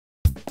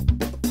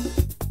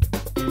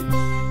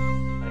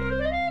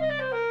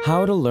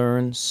How to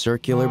learn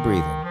circular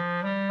breathing.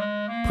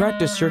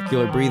 Practice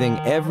circular breathing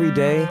every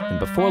day, and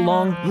before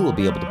long, you will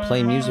be able to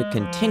play music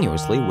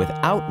continuously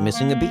without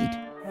missing a beat.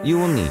 You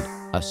will need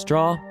a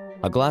straw,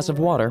 a glass of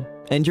water,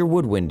 and your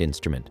woodwind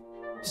instrument.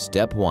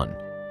 Step 1.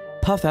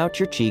 Puff out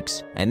your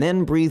cheeks and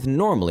then breathe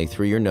normally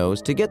through your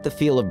nose to get the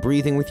feel of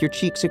breathing with your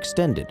cheeks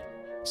extended.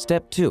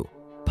 Step 2.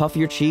 Puff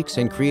your cheeks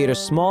and create a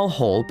small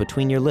hole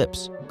between your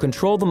lips.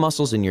 Control the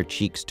muscles in your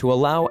cheeks to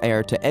allow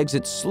air to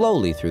exit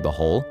slowly through the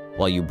hole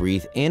while you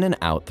breathe in and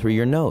out through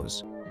your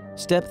nose.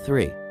 Step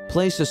 3.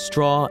 Place a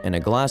straw in a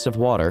glass of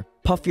water,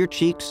 puff your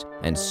cheeks,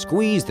 and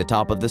squeeze the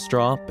top of the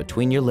straw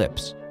between your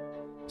lips.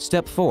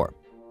 Step 4.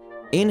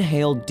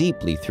 Inhale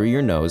deeply through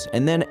your nose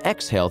and then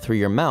exhale through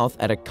your mouth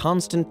at a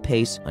constant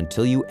pace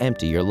until you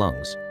empty your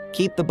lungs.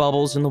 Keep the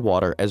bubbles in the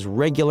water as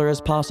regular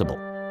as possible.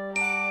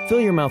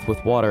 Fill your mouth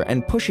with water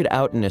and push it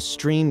out in a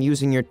stream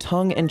using your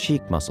tongue and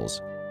cheek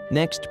muscles.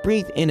 Next,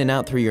 breathe in and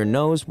out through your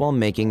nose while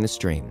making the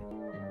stream.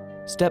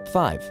 Step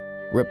 5.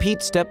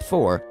 Repeat step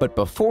 4, but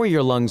before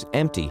your lungs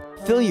empty,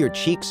 fill your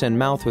cheeks and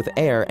mouth with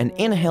air and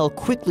inhale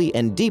quickly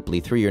and deeply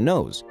through your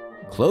nose.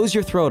 Close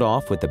your throat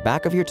off with the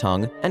back of your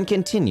tongue and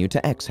continue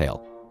to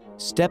exhale.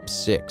 Step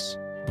 6.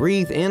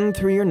 Breathe in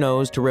through your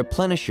nose to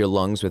replenish your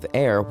lungs with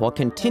air while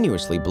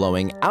continuously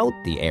blowing out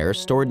the air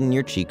stored in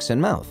your cheeks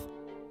and mouth.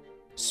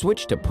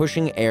 Switch to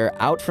pushing air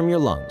out from your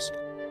lungs.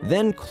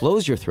 Then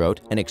close your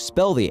throat and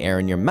expel the air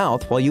in your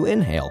mouth while you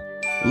inhale.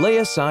 Lay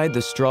aside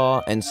the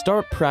straw and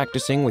start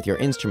practicing with your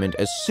instrument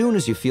as soon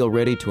as you feel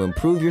ready to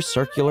improve your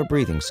circular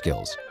breathing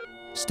skills.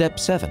 Step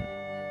 7.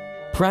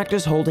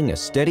 Practice holding a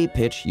steady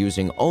pitch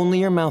using only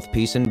your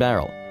mouthpiece and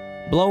barrel.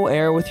 Blow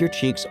air with your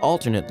cheeks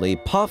alternately,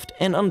 puffed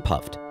and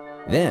unpuffed.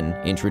 Then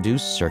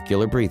introduce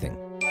circular breathing.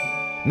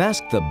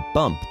 Mask the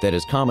bump that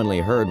is commonly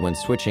heard when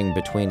switching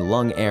between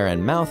lung air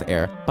and mouth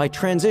air by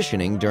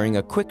transitioning during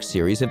a quick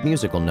series of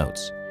musical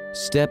notes.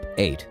 Step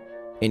 8.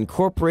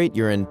 Incorporate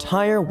your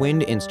entire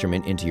wind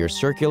instrument into your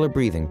circular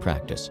breathing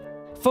practice.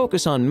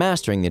 Focus on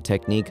mastering the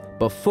technique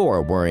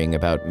before worrying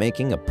about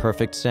making a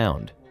perfect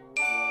sound.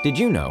 Did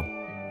you know?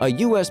 A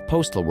U.S.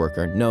 postal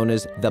worker known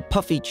as the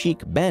Puffy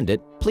Cheek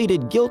Bandit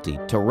pleaded guilty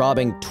to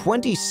robbing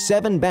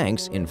 27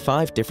 banks in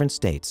 5 different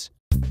states.